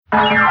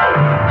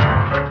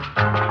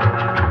Hi,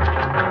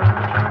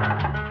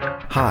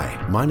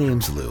 my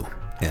name's Lou,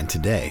 and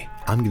today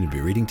I'm going to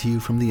be reading to you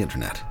from the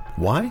internet.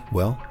 Why?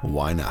 Well,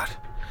 why not?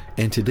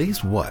 And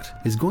today's what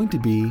is going to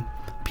be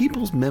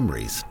people's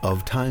memories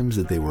of times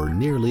that they were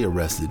nearly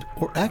arrested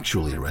or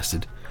actually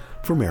arrested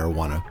for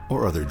marijuana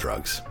or other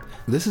drugs.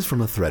 This is from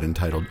a thread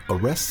entitled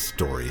Arrest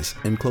Stories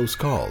and Close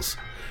Calls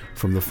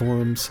from the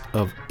forums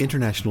of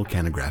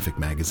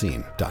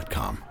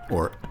internationalcanographicmagazine.com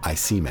or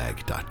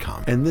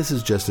icmag.com. And this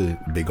is just a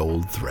big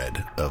old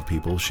thread of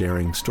people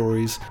sharing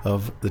stories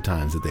of the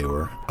times that they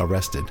were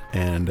arrested,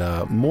 and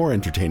more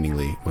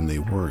entertainingly, when they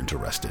weren't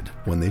arrested,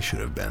 when they should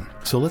have been.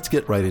 So let's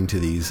get right into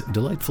these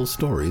delightful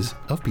stories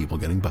of people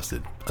getting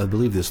busted. I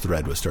believe this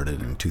thread was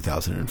started in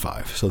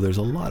 2005, so there's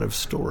a lot of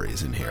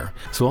stories in here.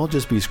 So I'll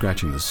just be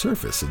scratching the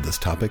surface of this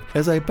topic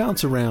as I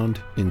bounce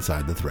around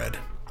inside the thread,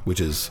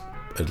 which is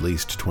at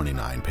least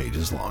 29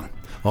 pages long.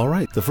 All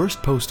right, the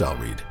first post I'll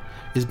read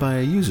is by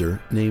a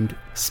user named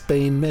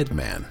Spain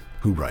Medman,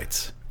 who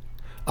writes,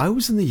 I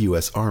was in the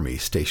U.S. Army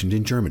stationed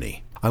in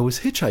Germany. I was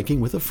hitchhiking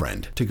with a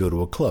friend to go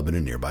to a club in a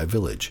nearby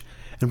village,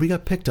 and we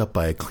got picked up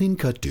by a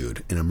clean-cut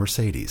dude in a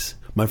Mercedes.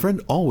 My friend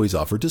always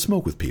offered to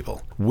smoke with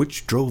people,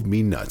 which drove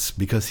me nuts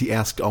because he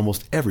asked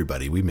almost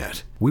everybody we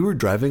met. We were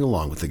driving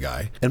along with the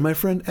guy, and my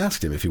friend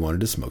asked him if he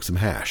wanted to smoke some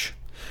hash.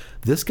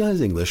 This guy's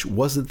English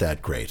wasn't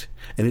that great,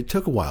 and it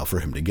took a while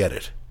for him to get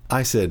it.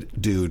 I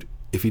said, dude,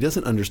 if he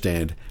doesn't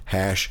understand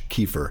hash,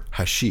 kefir,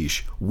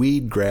 hashish,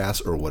 weed, grass,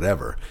 or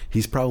whatever,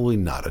 he's probably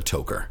not a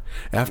toker.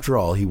 After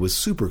all, he was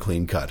super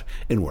clean cut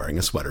and wearing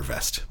a sweater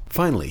vest.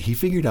 Finally, he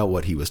figured out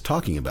what he was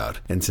talking about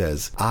and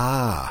says,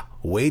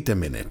 wait a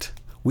minute.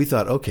 We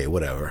thought, okay,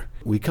 whatever.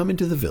 We come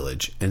into the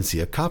village and see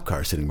a cop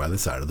car sitting by the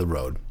side of the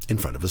road in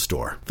front of a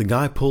store. The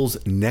guy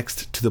pulls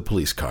next to the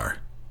police car.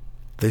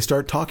 They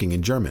start talking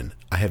in German.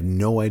 I have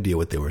no idea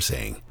what they were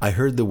saying. I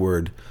heard the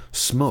word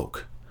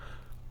smoke.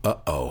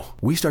 Uh-oh.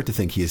 We start to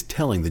think he is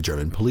telling the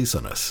German police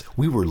on us.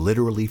 We were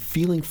literally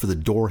feeling for the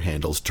door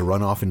handles to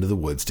run off into the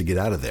woods to get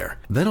out of there.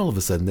 Then all of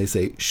a sudden they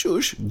say,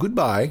 shush,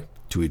 goodbye,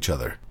 to each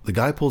other. The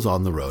guy pulls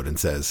on the road and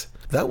says,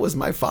 that was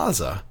my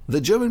father, the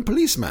German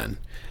policeman.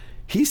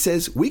 He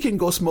says we can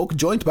go smoke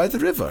joint by the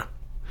river.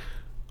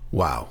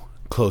 Wow.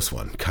 Close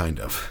one, kind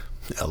of.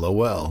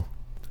 LOL.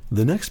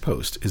 The next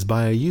post is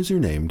by a user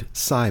named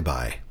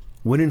Sci-Bi.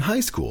 When in high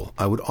school,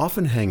 I would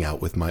often hang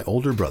out with my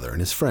older brother and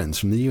his friends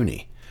from the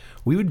uni.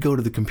 We would go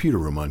to the computer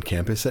room on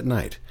campus at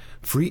night,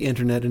 free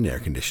internet and air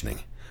conditioning.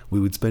 We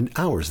would spend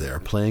hours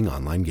there playing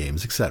online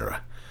games,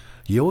 etc.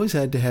 You always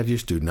had to have your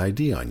student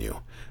ID on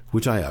you,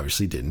 which I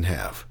obviously didn't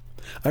have.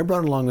 I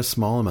brought along a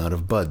small amount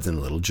of buds in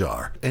a little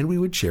jar, and we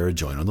would share a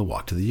joint on the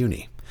walk to the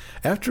uni.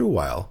 After a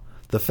while,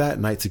 the fat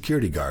night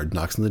security guard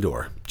knocks on the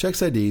door,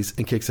 checks IDs,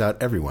 and kicks out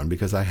everyone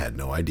because I had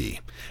no ID,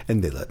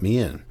 and they let me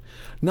in.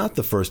 Not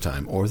the first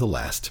time or the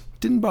last.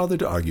 Didn't bother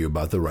to argue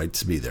about the right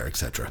to be there,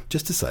 etc.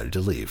 Just decided to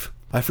leave.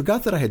 I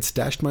forgot that I had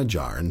stashed my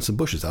jar in some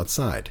bushes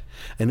outside,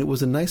 and it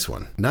was a nice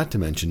one, not to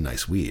mention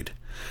nice weed.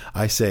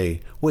 I say,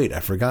 wait, I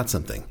forgot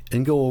something,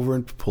 and go over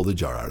and pull the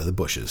jar out of the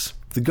bushes.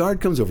 The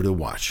guard comes over to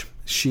watch.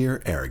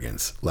 Sheer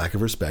arrogance, lack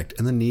of respect,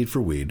 and the need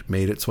for weed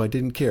made it so I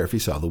didn't care if he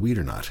saw the weed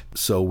or not.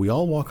 So we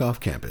all walk off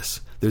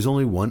campus. There's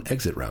only one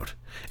exit route,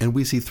 and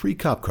we see 3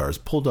 cop cars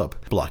pulled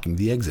up, blocking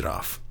the exit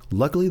off.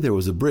 Luckily, there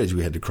was a bridge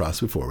we had to cross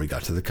before we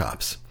got to the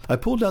cops. I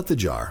pulled out the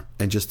jar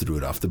and just threw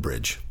it off the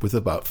bridge, with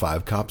about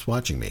 5 cops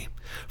watching me,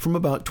 from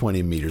about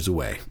 20 meters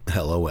away.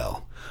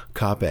 LOL.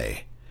 Cop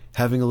A.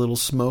 Having a little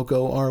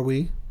smoke-o, are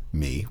we?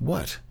 Me.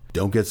 What?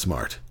 Don't get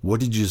smart. What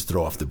did you just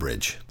throw off the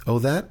bridge? Oh,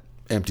 that?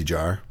 Empty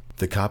jar.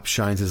 The cop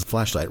shines his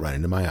flashlight right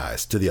into my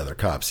eyes. To the other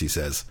cops, he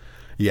says,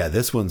 yeah,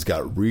 this one's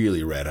got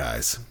really red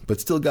eyes, but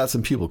still got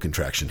some pupil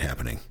contraction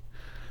happening.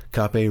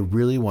 Cop A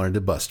really wanted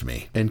to bust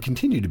me, and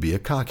continued to be a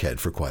cockhead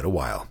for quite a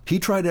while. He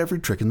tried every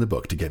trick in the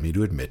book to get me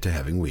to admit to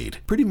having weed.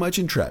 Pretty much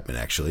entrapment,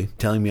 actually,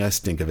 telling me I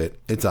stink of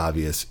it, it's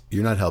obvious,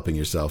 you're not helping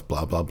yourself,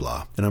 blah, blah,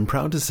 blah. And I'm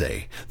proud to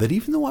say that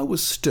even though I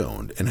was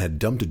stoned and had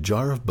dumped a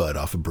jar of bud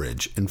off a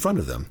bridge in front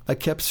of them, I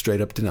kept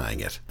straight up denying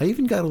it. I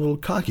even got a little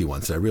cocky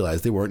once I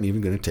realized they weren't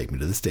even going to take me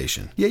to the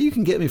station. Yeah, you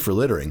can get me for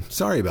littering.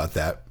 Sorry about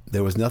that.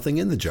 There was nothing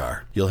in the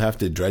jar. You'll have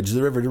to dredge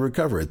the river to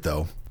recover it,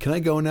 though. Can I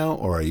go now,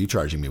 or are you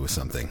charging me with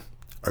something?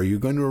 Are you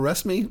going to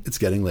arrest me? It's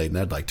getting late and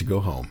I'd like to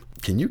go home.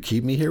 Can you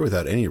keep me here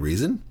without any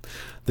reason?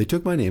 They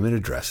took my name and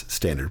address,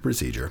 standard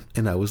procedure,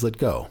 and I was let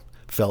go.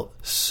 Felt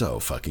so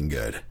fucking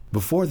good.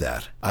 Before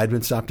that, I'd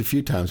been stopped a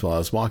few times while I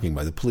was walking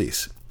by the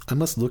police. I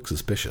must look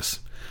suspicious,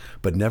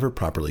 but never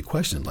properly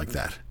questioned like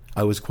that.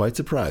 I was quite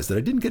surprised that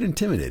I didn't get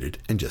intimidated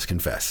and just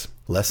confess.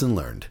 Lesson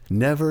learned.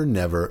 Never,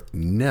 never,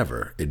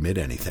 never admit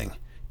anything.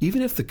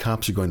 Even if the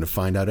cops are going to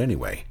find out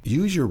anyway,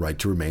 use your right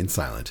to remain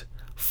silent.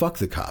 Fuck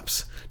the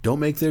cops. Don't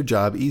make their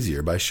job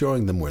easier by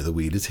showing them where the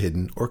weed is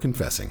hidden or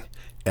confessing.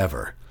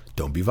 Ever.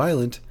 Don't be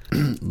violent.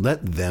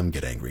 Let them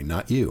get angry,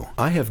 not you.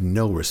 I have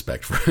no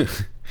respect for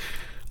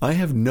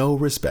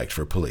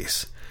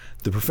police.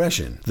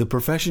 The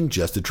profession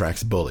just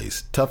attracts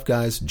bullies, tough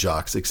guys,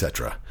 jocks,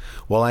 etc.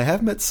 While I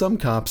have met some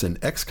cops and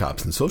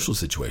ex-cops in social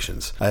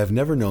situations, I have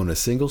never known a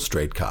single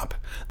straight cop.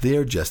 They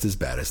are just as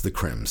bad as the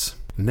crims.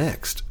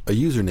 Next, a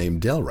user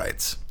named Dell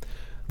writes,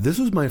 "This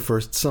was my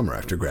first summer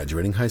after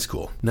graduating high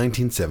school,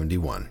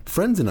 1971.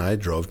 Friends and I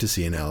drove to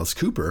see an Alice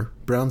Cooper,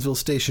 Brownsville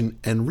Station,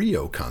 and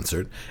Rio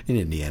concert in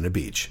Indiana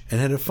Beach,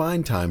 and had a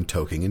fine time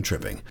toking and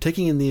tripping,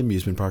 taking in the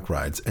amusement park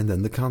rides and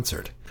then the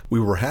concert. We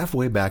were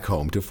halfway back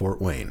home to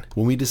Fort Wayne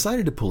when we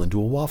decided to pull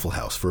into a Waffle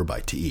House for a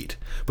bite to eat,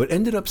 but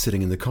ended up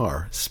sitting in the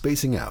car,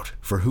 spacing out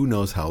for who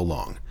knows how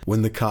long,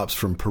 when the cops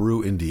from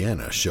Peru,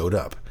 Indiana showed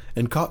up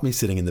and caught me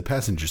sitting in the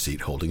passenger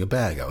seat holding a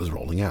bag I was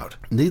rolling out.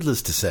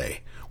 Needless to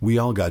say, we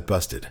all got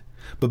busted.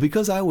 But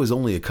because I was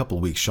only a couple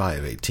weeks shy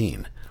of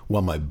 18,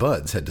 while my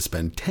buds had to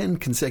spend 10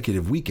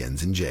 consecutive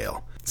weekends in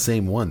jail,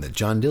 same one that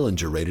John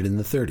Dillinger raided in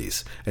the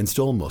 30s and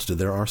stole most of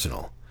their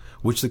arsenal,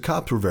 which the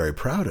cops were very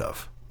proud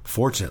of.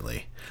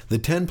 Fortunately, the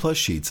 10-plus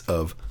sheets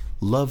of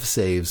Love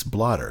Saves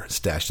blotter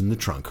stashed in the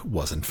trunk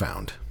wasn't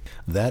found.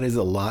 That is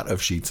a lot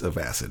of sheets of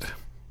acid.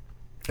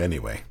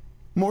 Anyway,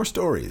 more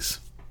stories.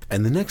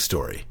 And the next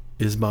story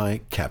is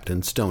by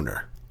Captain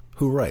Stoner,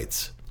 who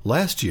writes,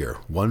 "Last year,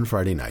 one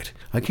Friday night,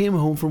 I came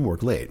home from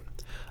work late.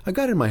 I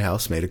got in my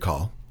house, made a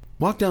call,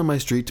 walked down my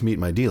street to meet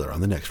my dealer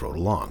on the next road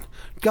along,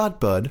 got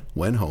Bud,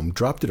 went home,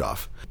 dropped it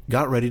off,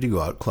 got ready to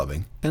go out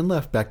clubbing, and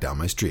left back down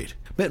my street.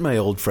 Met my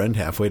old friend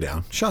halfway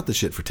down, shot the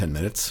shit for 10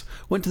 minutes,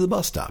 went to the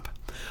bus stop.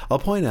 I'll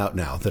point out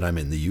now that I'm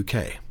in the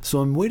UK,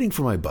 so I'm waiting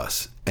for my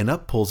bus, and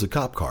up pulls a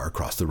cop car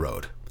across the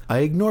road. I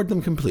ignored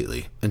them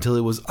completely until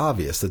it was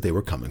obvious that they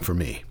were coming for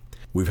me.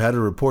 We've had a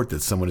report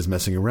that someone is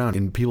messing around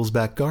in people's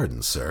back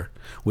gardens, sir.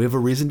 We have a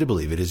reason to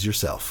believe it is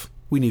yourself.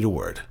 We need a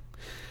word."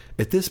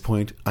 At this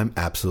point, I'm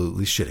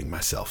absolutely shitting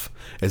myself,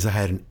 as I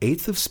had an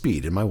eighth of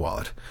speed in my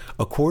wallet,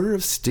 a quarter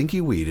of stinky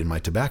weed in my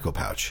tobacco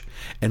pouch,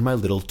 and my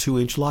little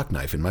 2-inch lock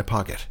knife in my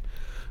pocket.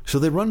 So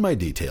they run my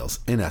details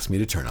and ask me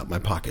to turn up my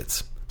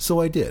pockets.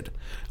 So I did,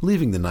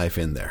 leaving the knife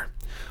in there.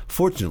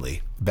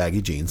 Fortunately,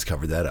 baggy jeans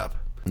covered that up.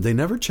 They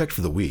never checked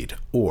for the weed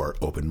or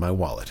opened my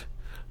wallet.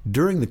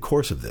 During the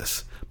course of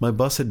this, my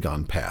bus had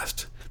gone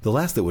past, the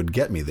last that would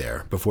get me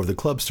there before the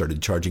club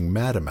started charging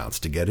mad amounts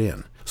to get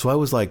in. So I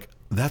was like,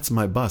 that's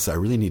my bus, I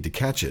really need to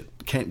catch it.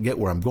 Can't get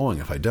where I'm going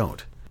if I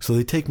don't. So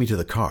they take me to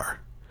the car.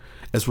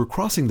 As we're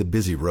crossing the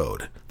busy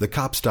road, the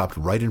cop stopped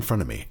right in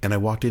front of me and I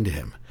walked into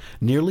him,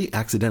 nearly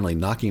accidentally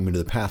knocking him into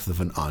the path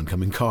of an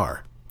oncoming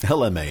car.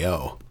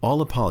 LMAO.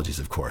 All apologies,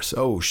 of course.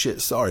 "Oh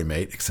shit, sorry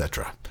mate,"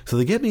 etc. So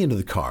they get me into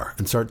the car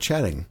and start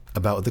chatting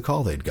about the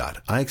call they'd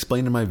got. I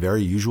explained in my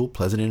very usual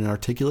pleasant and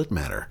articulate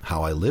manner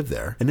how I live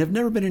there and have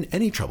never been in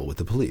any trouble with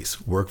the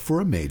police, work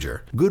for a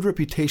major, good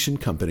reputation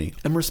company,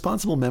 am a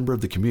responsible member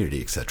of the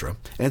community, etc.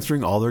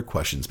 Answering all their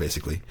questions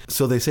basically.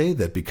 So they say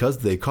that because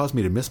they caused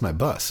me to miss my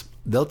bus,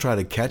 they'll try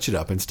to catch it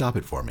up and stop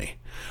it for me.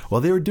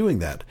 While they were doing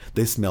that,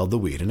 they smelled the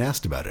weed and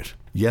asked about it.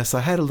 "Yes,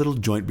 I had a little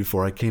joint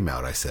before I came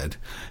out," I said.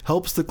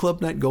 "Helps the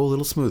club night go a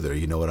little smoother,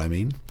 you know what I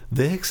mean?"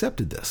 They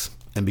accepted this,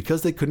 and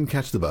because they couldn't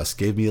catch the bus,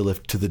 gave me a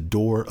lift to the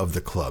door of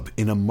the club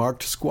in a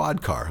marked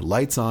squad car,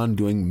 lights on,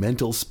 doing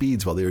mental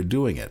speeds while they were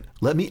doing it.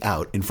 Let me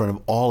out in front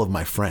of all of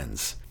my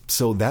friends.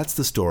 So that's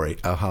the story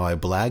of how I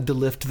blagged a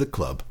lift to the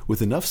club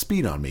with enough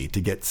speed on me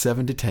to get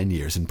 7 to 10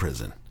 years in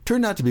prison.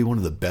 Turned out to be one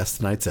of the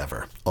best nights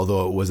ever,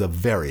 although it was a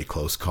very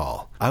close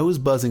call. I was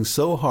buzzing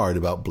so hard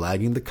about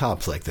blagging the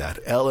cops like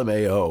that.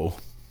 LMAO.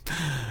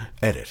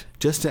 Edit.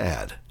 Just to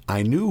add,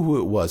 I knew who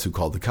it was who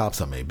called the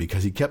cops on me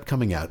because he kept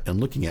coming out and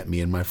looking at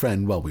me and my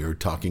friend while we were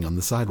talking on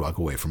the sidewalk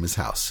away from his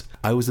house.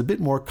 I was a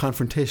bit more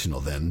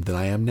confrontational then than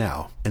I am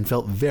now and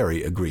felt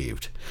very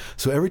aggrieved.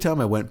 So every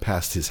time I went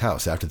past his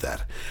house after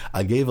that,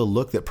 I gave a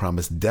look that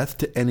promised death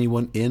to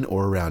anyone in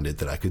or around it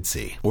that I could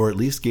see, or at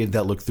least gave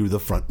that look through the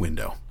front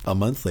window. A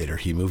month later,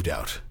 he moved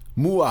out.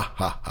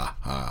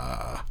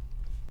 Muahaha.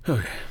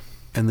 Okay.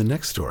 And the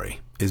next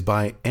story is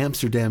by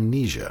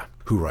Amsterdamnesia,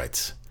 who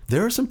writes,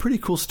 "There are some pretty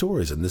cool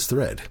stories in this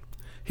thread.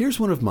 Here's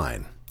one of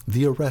mine,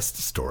 the arrest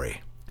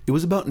story. It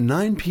was about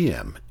 9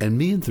 p.m., and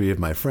me and 3 of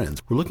my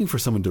friends were looking for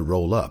someone to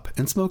roll up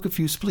and smoke a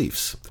few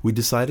spleefs. We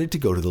decided to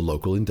go to the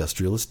local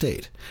industrial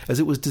estate, as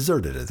it was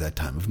deserted at that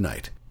time of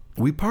night.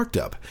 We parked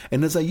up,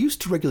 and as I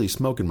used to regularly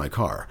smoke in my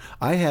car,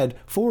 I had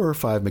 4 or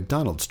 5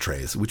 McDonald's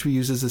trays, which we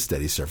use as a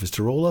steady surface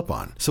to roll up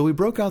on. So we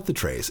broke out the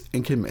trays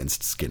and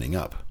commenced skinning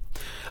up.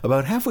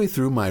 About halfway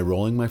through my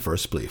rolling my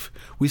first spleef,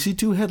 we see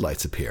 2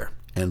 headlights appear,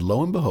 and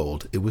lo and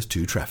behold, it was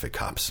 2 traffic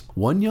cops,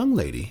 1 young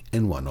lady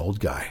and 1 old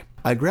guy.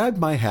 I grabbed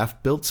my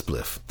half-built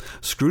spliff,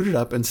 screwed it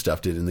up and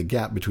stuffed it in the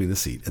gap between the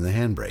seat and the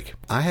handbrake.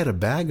 I had a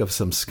bag of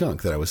some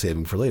skunk that I was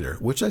saving for later,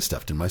 which I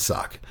stuffed in my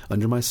sock,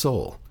 under my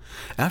sole.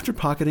 After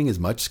pocketing as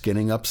much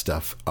skinning up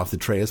stuff off the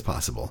tray as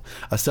possible,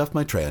 I stuffed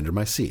my tray under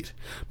my seat.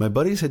 My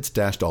buddies had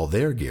stashed all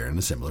their gear in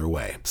a similar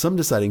way, some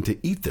deciding to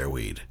eat their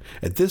weed.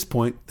 At this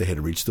point, they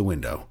had reached the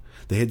window.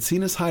 They had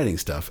seen us hiding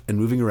stuff and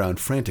moving around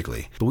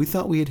frantically, but we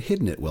thought we had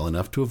hidden it well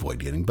enough to avoid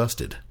getting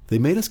busted. They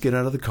made us get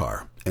out of the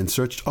car and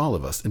searched all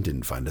of us and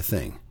didn't find a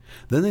thing.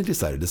 Then they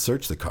decided to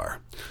search the car.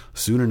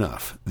 Soon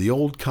enough, the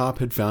old cop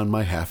had found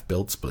my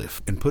half-built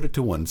spliff and put it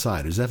to one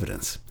side as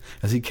evidence.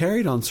 As he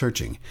carried on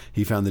searching,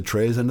 he found the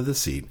trays under the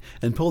seat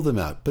and pulled them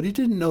out, but he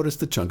didn't notice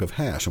the chunk of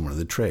hash on one of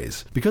the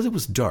trays, because it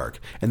was dark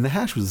and the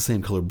hash was the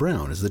same color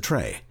brown as the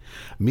tray.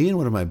 Me and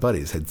one of my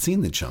buddies had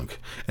seen the chunk,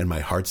 and my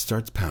heart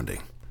starts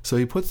pounding. So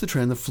he puts the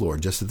tray on the floor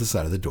just at the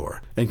side of the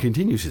door and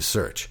continues his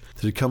search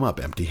to come up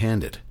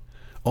empty-handed.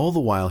 All the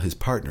while, his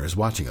partner is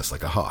watching us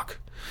like a hawk.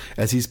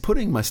 As he's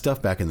putting my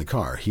stuff back in the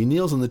car, he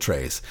kneels on the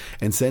trays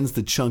and sends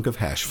the chunk of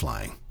hash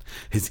flying.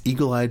 His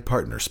eagle-eyed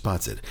partner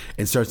spots it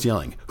and starts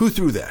yelling, "Who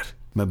threw that?"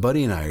 My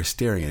buddy and I are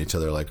staring at each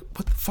other like,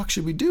 what the fuck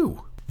should we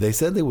do? They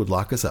said they would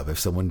lock us up if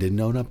someone didn't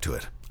own up to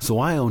it. So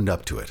I owned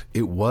up to it.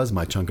 It was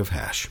my chunk of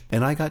hash,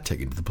 and I got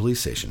taken to the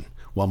police station,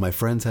 while my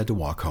friends had to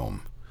walk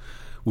home.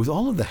 With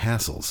all of the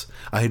hassles,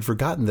 I had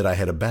forgotten that I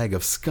had a bag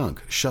of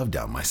skunk shoved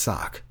down my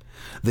sock.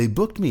 They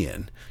booked me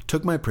in,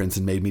 took my prints,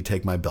 and made me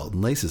take my belt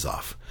and laces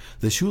off.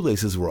 The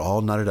shoelaces were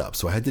all knotted up,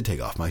 so I had to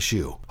take off my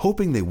shoe,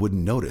 hoping they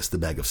wouldn't notice the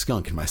bag of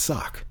skunk in my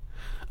sock.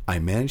 I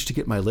managed to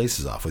get my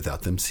laces off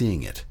without them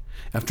seeing it.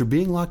 After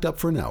being locked up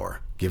for an hour,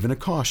 given a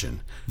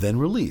caution, then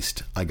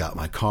released, I got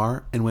my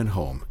car and went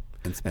home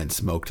and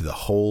smoked the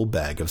whole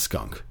bag of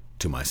skunk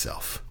to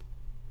myself.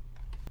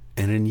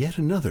 And in yet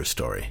another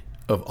story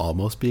of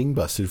almost being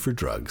busted for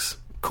drugs,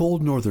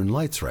 Cold Northern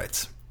Lights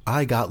writes,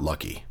 I got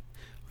lucky.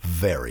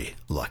 Very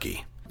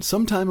lucky.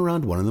 Sometime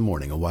around 1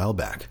 a.m. a while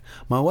back,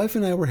 my wife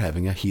and I were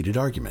having a heated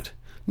argument.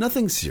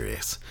 Nothing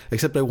serious,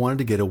 except I wanted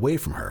to get away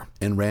from her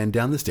and ran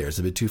down the stairs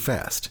a bit too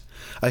fast.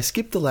 I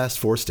skipped the last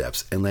 4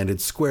 steps and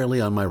landed squarely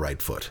on my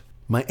right foot.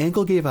 My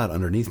ankle gave out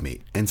underneath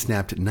me and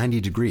snapped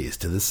 90 degrees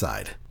to the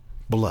side.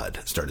 Blood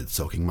started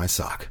soaking my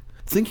sock.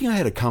 Thinking I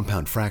had a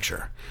compound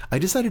fracture, I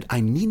decided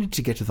I needed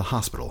to get to the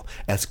hospital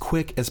as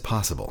quick as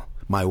possible.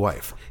 My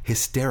wife,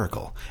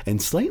 hysterical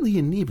and slightly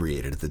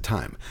inebriated at the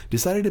time,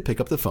 decided to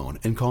pick up the phone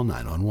and call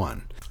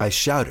 911. I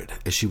shouted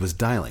as she was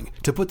dialing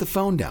to put the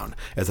phone down,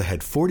 as I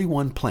had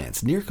 41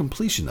 plants near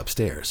completion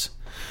upstairs.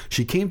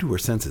 She came to her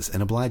senses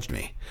and obliged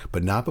me,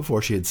 but not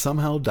before she had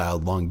somehow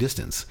dialed long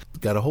distance,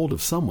 got a hold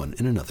of someone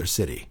in another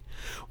city.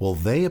 Well,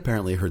 they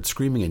apparently heard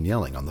screaming and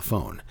yelling on the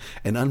phone,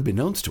 and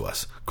unbeknownst to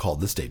us, called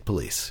the state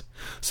police.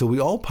 So we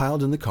all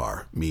piled in the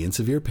car, me in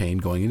severe pain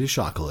going into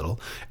shock a little,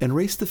 and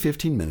raced the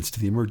 15 minutes to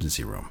the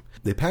emergency room.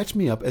 They patched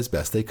me up as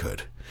best they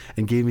could,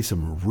 and gave me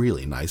some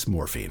really nice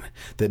morphine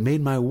that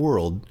made my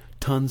world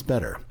tons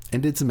better,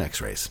 and did some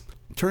x-rays.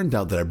 Turned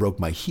out that I broke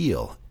my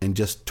heel and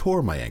just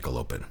tore my ankle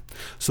open.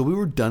 So we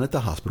were done at the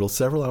hospital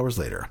several hours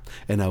later,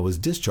 and I was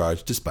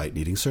discharged despite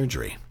needing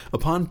surgery.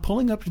 Upon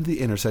pulling up into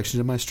the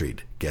intersection of my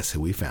street, guess who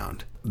we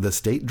found? The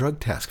State Drug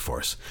Task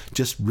Force,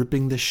 just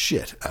ripping the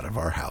shit out of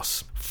our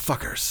house.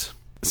 Fuckers.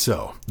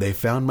 So, they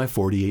found my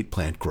 48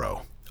 plant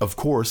grow. Of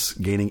course,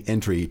 gaining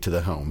entry to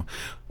the home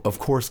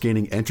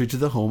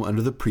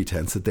under the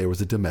pretense that there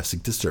was a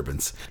domestic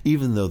disturbance,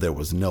 even though there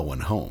was no one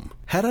home.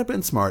 Had I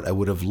been smart, I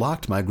would have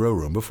locked my grow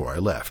room before I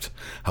left.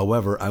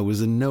 However, I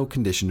was in no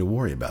condition to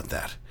worry about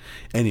that.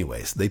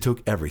 Anyways, they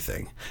took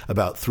everything,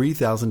 about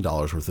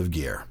 $3,000 worth of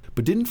gear,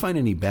 but didn't find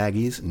any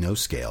baggies, no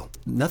scale,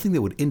 nothing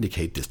that would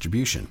indicate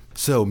distribution.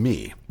 So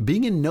me,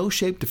 being in no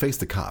shape to face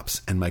the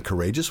cops, and my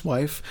courageous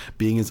wife,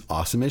 being as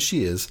awesome as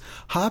she is,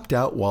 hopped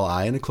out while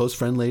I and a close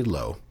friend laid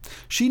low.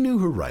 She knew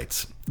her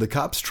rights. The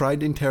cops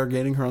tried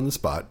interrogating her on the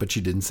spot, but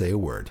she didn't say a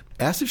word.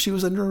 Asked if she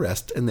was under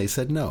arrest, and they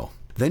said no.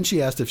 Then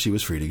she asked if she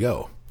was free to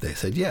go. They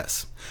said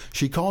yes.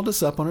 She called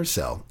us up on her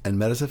cell and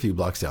met us a few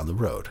blocks down the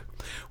road.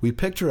 We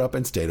picked her up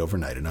and stayed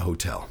overnight in a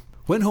hotel.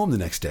 Went home the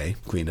next day,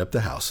 cleaned up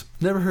the house.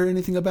 Never heard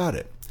anything about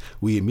it.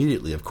 We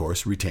immediately, of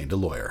course, retained a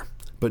lawyer.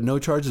 But no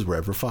charges were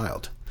ever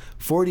filed.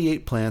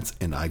 48 plants,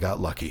 and I got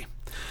lucky.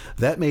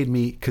 That made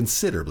me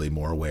considerably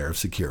more aware of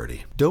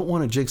security. Don't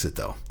want to jinx it,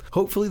 though.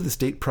 Hopefully the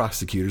state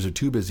prosecutors are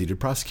too busy to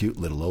prosecute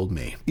little old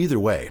me. Either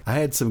way, I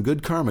had some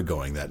good karma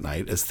going that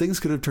night, as things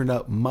could have turned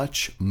out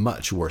much,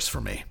 much worse for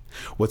me.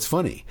 What's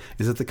funny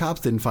is that the cops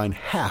didn't find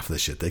half the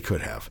shit they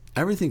could have.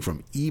 Everything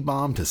from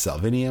E-bomb to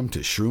salvinium to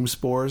shroom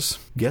spores.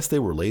 Guess they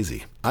were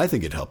lazy. I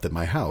think it helped that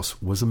my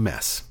house was a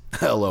mess.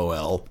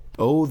 LOL.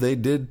 Oh, they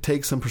did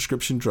take some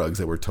prescription drugs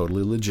that were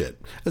totally legit,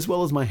 as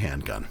well as my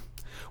handgun.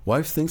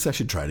 Wife thinks I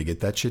should try to get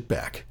that shit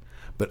back,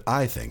 but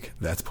I think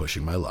that's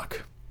pushing my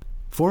luck.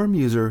 Forum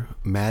user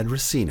Mad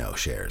Racino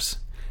shares,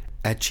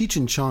 at Cheech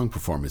and Chong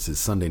performances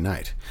Sunday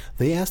night,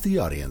 they asked the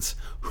audience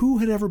who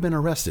had ever been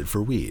arrested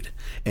for weed,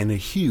 and a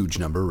huge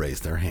number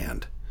raised their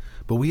hand.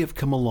 But we have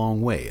come a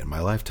long way in my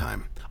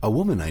lifetime. A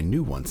woman I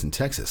knew once in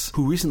Texas,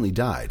 who recently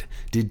died,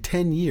 did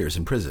 10 years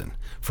in prison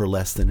for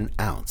less than an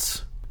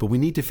ounce. But we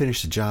need to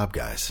finish the job,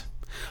 guys.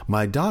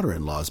 My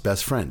daughter-in-law's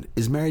best friend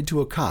is married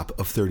to a cop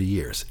of 30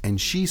 years, and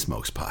she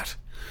smokes pot.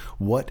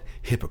 What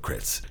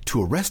hypocrites.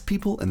 To arrest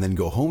people and then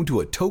go home to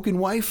a token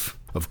wife?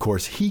 Of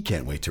course, he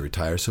can't wait to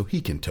retire so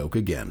he can toke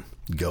again.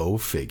 Go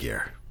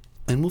figure.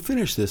 And we'll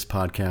finish this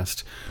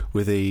podcast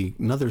with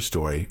another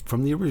story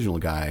from the original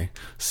guy,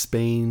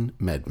 Spain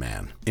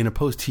Medman, in a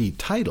post he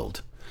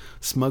titled,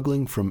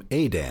 Smuggling from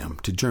Edam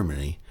to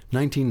Germany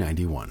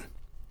 1991.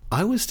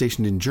 I was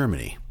stationed in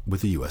Germany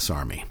with the U.S.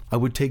 Army. I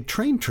would take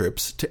train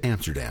trips to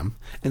Amsterdam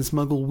and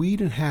smuggle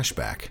weed and hash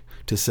back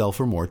to sell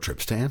for more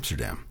trips to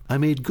Amsterdam. I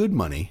made good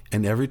money,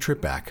 and every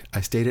trip back, I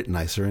stayed at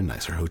nicer and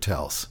nicer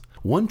hotels.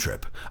 One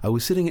trip, I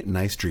was sitting at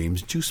Nice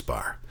Dreams Juice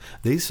Bar.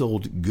 They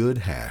sold good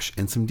hash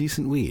and some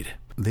decent weed.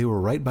 They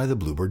were right by the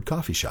Bluebird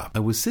coffee shop. I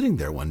was sitting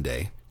there one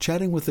day,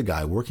 chatting with the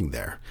guy working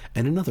there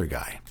and another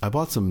guy. I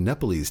bought some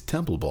Nepalese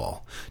temple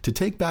ball to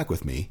take back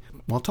with me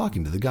while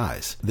talking to the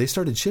guys. They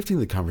started shifting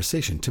the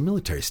conversation to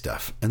military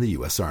stuff and the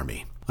U.S.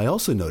 Army. I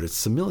also noticed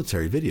some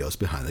military videos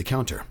behind the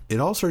counter. It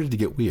all started to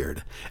get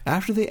weird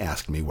after they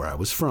asked me where I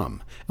was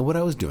from and what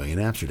I was doing in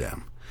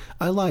Amsterdam.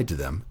 I lied to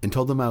them and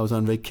told them I was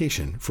on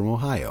vacation from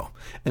Ohio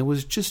and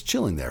was just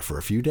chilling there for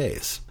a few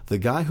days. The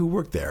guy who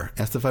worked there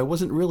asked if I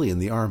wasn't really in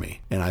the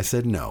Army, and I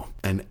said no.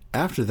 And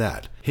after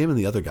that, him and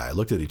the other guy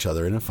looked at each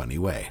other in a funny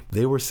way.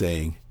 They were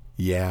saying,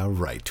 "Yeah,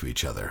 right," to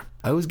each other.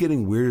 I was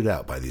getting weirded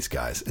out by these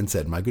guys and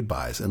said my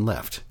goodbyes and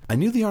left. I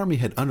knew the Army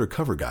had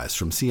undercover guys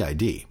from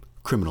CID,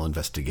 Criminal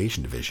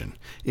Investigation Division,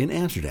 in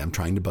Amsterdam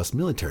trying to bust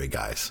military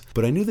guys,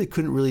 but I knew they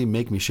couldn't really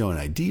make me show an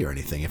ID or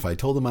anything if I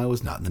told them I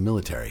was not in the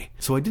military.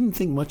 So I didn't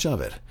think much of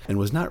it, and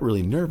was not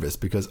really nervous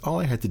because all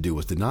I had to do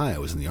was deny I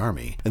was in the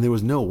Army, and there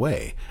was no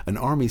way an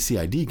Army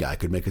CID guy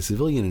could make a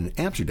civilian in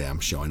Amsterdam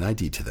show an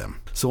ID to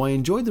them. So I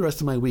enjoyed the rest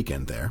of my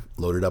weekend there,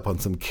 loaded up on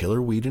some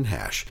killer weed and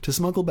hash to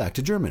smuggle back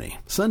to Germany.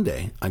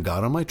 Sunday, I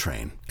got on my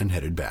train and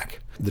headed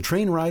back. The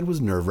train ride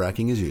was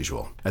nerve-wracking as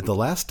usual. At the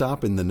last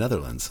stop in the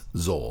Netherlands,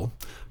 Zoll,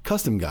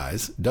 custom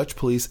guys, Dutch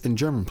police, and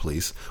German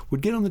police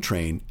would get on the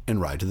train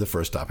and ride to the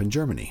first stop in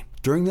Germany.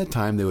 During that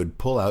time, they would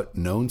pull out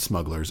known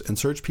smugglers and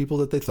search people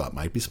that they thought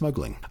might be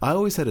smuggling. I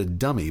always had a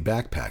dummy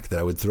backpack that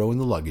I would throw in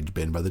the luggage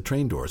bin by the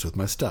train doors with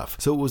my stuff,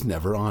 so it was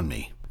never on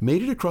me.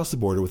 Made it across the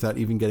border without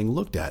even getting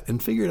looked at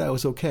and figured I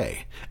was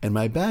okay. And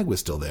my bag was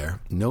still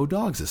there, no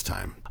dogs this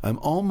time. I'm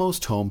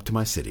almost home to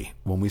my city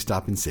when we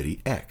stop in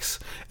City X,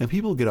 and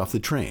people get off the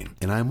train,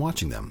 and I'm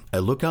watching them. I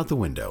look out the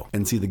window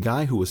and see the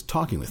guy who was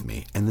talking with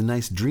me and the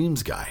Nice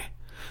Dreams guy,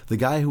 the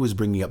guy who was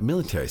bringing up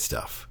military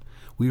stuff.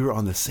 We were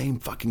on the same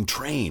fucking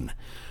train.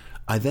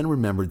 I then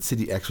remembered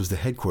City X was the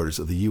headquarters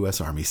of the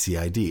U.S. Army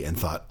CID and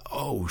thought,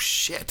 oh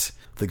shit.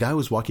 The guy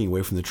was walking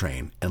away from the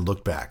train and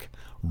looked back,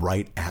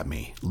 right at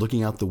me,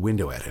 looking out the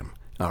window at him.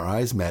 Our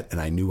eyes met and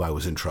I knew I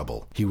was in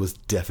trouble. He was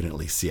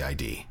definitely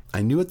CID.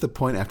 I knew at the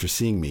point after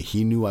seeing me,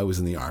 he knew I was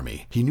in the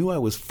Army. He knew I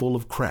was full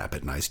of crap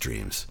at Nice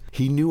Dreams.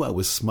 He knew I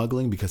was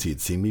smuggling because he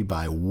had seen me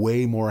buy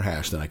way more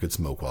hash than I could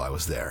smoke while I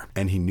was there.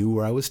 And he knew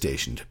where I was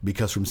stationed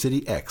because from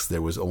City X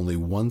there was only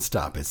one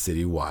stop at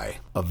City Y,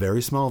 a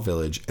very small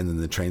village, and then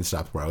the train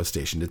stopped where I was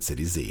stationed at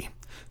City Z.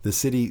 The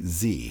City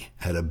Z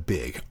had a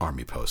big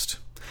Army post,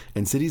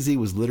 and City Z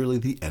was literally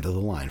the end of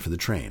the line for the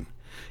train.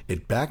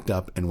 It backed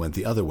up and went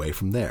the other way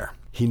from there.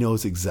 He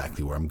knows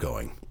exactly where I'm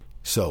going.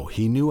 So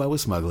he knew I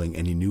was smuggling,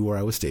 and he knew where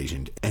I was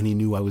stationed, and he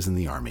knew I was in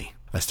the Army.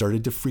 I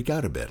started to freak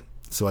out a bit.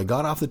 So I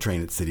got off the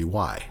train at City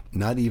Y,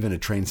 not even a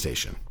train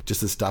station,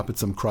 just a stop at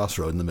some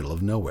crossroad in the middle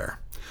of nowhere.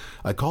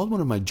 I called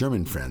one of my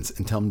German friends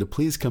and tell him to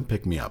please come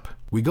pick me up.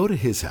 We go to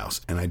his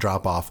house, and I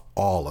drop off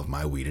all of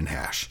my weed and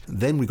hash.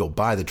 Then we go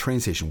by the train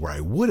station where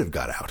I would have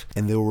got out,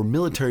 and there were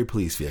military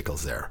police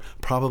vehicles there,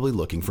 probably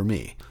looking for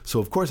me. So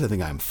of course I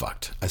think I'm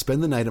fucked. I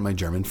spend the night at my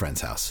German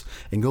friend's house,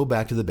 and go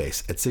back to the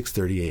base at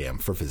 6:30 a.m.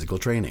 for physical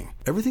training.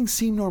 Everything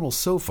seemed normal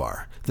so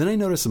far. Then I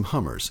noticed some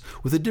Hummers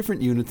with a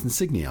different unit's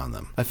insignia on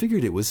them. I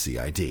figured it was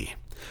CID.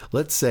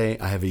 Let's say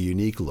I have a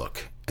unique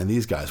look, and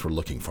these guys were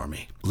looking for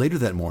me. Later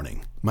that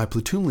morning, my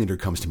platoon leader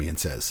comes to me and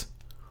says,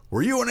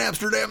 "Were you in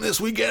Amsterdam this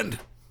weekend?"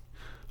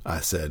 I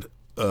said,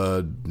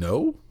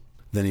 no.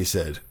 Then he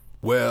said,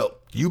 "Well,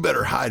 you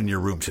better hide in your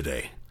room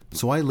today."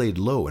 So I laid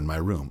low in my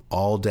room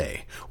all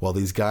day while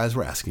these guys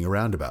were asking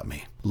around about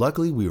me.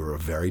 Luckily, we were a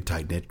very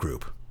tight-knit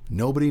group.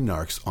 Nobody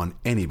narcs on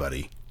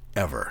anybody,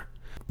 ever.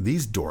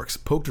 These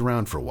dorks poked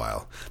around for a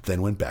while,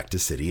 then went back to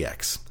City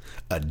X.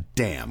 A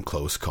damn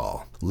close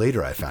call.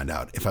 Later I found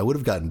out if I would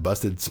have gotten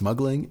busted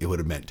smuggling, it would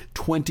have meant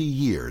 20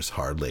 years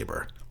hard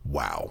labor.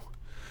 Wow.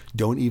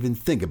 Don't even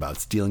think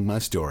about stealing my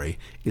story.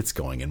 It's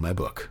going in my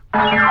book.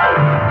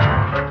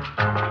 I'm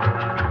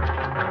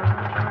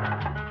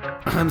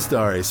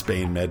sorry,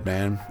 Spain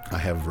Medman. I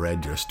have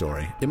read your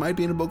story. It might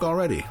be in a book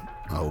already.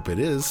 I hope it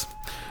is.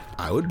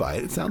 I would buy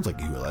it. It sounds like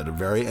you led a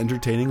very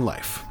entertaining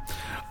life.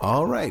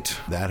 All right.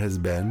 That has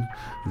been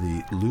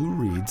the Lou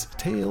Reed's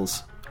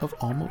Tales of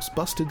Almost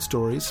Busted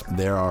Stories.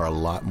 There are a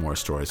lot more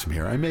stories from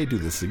here. I may do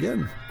this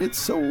again. It's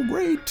so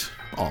great.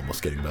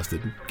 Almost getting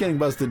busted. Getting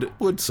busted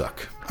would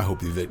suck. I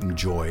hope you've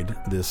enjoyed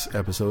this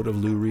episode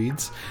of Lou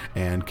Reed's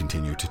and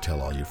continue to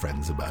tell all your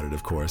friends about it,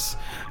 of course,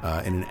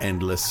 in an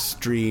endless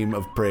stream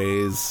of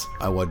praise.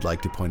 I would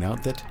like to point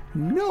out that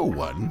no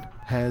one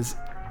has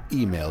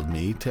emailed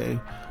me to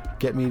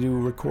get me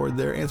to record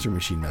their answer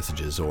machine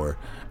messages or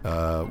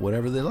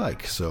whatever they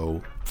like.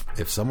 So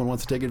if someone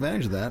wants to take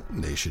advantage of that,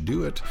 they should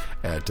do it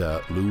at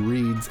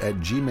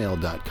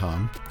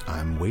loureeds@gmail.com.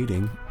 I'm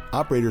waiting.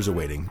 Operators are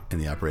waiting, and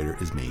the operator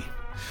is me.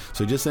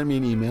 So just send me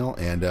an email,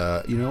 and,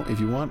 if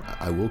you want,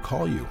 I will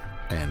call you,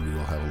 and we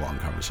will have a long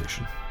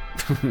conversation.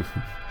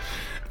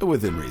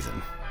 Within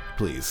reason,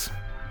 please.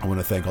 I want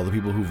to thank all the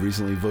people who've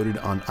recently voted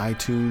on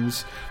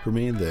iTunes for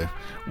me.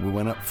 We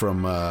went up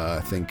from, I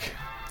think,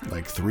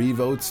 like 3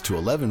 votes to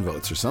 11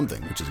 votes or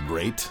something, which is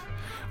great.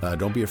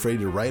 Don't be afraid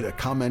to write a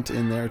comment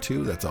in there,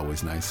 too. That's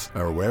always nice.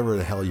 Or wherever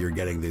the hell you're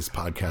getting these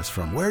podcasts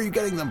from. Where are you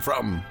getting them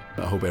from?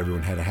 I hope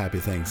everyone had a happy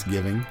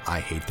Thanksgiving.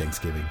 I hate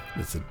Thanksgiving.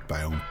 It's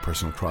my own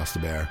personal cross to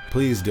bear.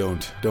 Please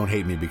don't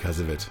hate me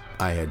because of it.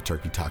 I had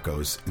turkey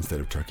tacos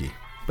instead of turkey.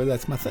 But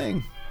that's my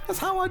thing. That's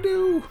how I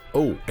do.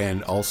 Oh,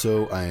 and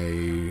also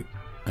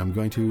I'm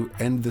going to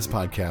end this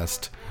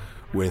podcast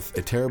with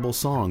a terrible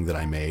song that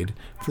I made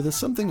for the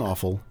Something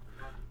Awful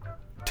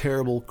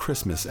Terrible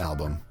Christmas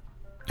album.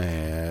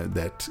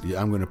 That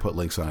I'm going to put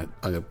links on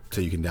it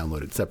so you can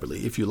download it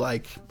separately if you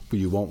like, but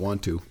you won't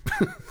want to.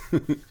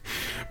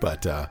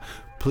 But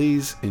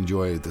please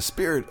enjoy the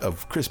spirit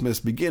of Christmas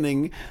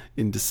beginning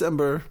in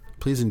December.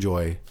 Please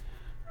enjoy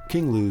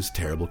King Lou's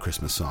terrible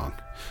Christmas song.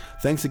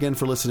 Thanks again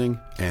for listening,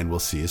 and we'll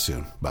see you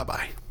soon.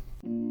 Bye-bye.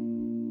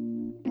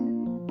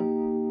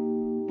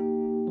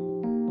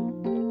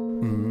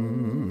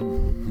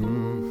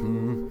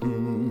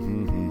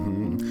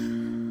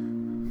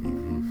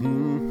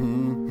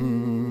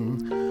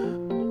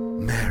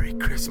 Merry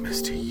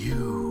Christmas to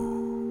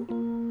you.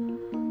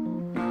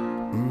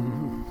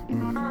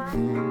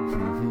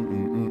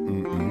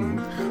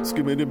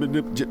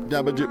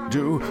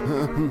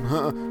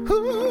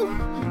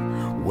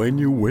 When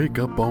you wake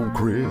up on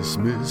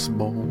Christmas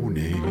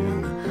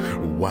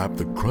morning, wipe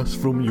the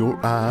crust from your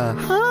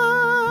eyes.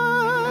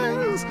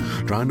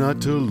 Try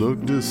not to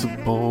look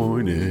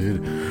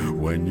disappointed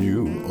when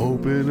you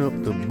open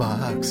up the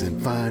box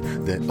and find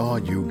that all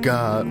you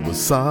got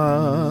was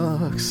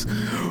socks.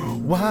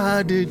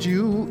 Why did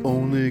you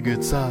only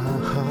get socks?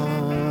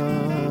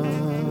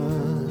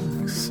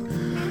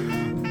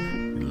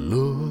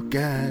 Look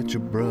at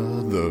your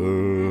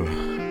brother.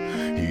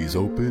 He's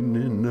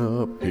opening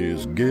up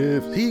his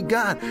gift. He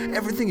got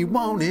everything he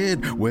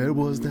wanted. Where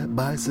was that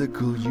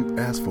bicycle you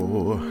asked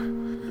for?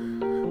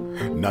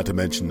 Not to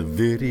mention the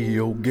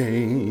video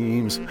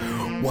games.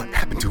 What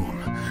happened to him?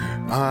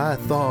 I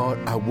thought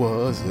I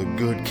was a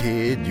good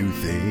kid, you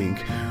think.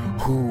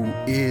 Who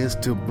is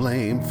to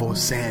blame for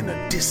Santa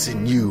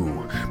dissing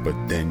you? But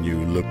then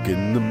you look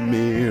in the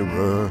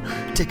mirror,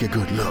 take a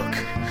good look,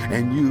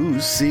 and you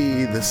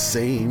see the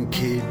same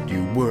kid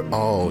you were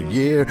all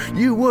year.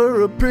 You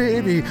were a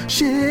pretty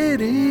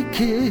shitty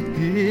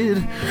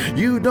kid.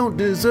 You don't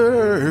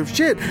deserve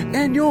shit,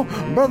 and your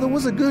brother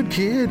was a good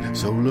kid.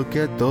 So look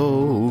at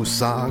those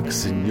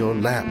socks in your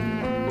lap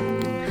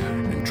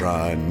and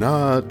try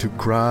not to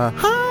cry.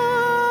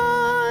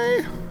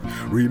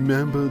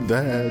 Remember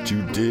that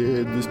you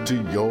did this to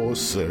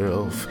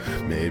yourself.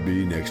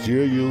 Maybe next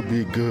year you'll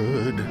be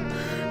good.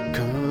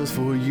 'Cause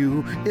for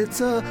you,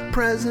 it's a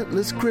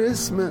presentless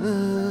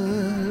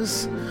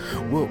Christmas.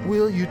 What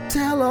will you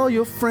tell all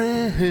your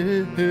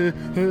friends?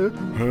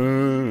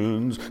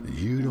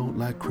 You don't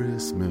like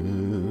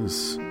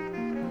Christmas.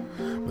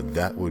 But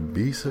that would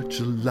be such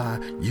a lie.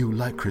 You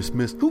like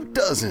Christmas. Who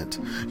doesn't?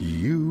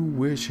 You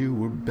wish you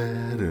were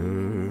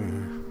better.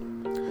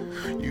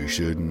 You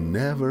should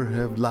never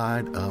have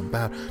lied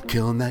about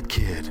killing that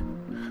kid.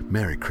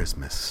 Merry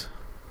Christmas.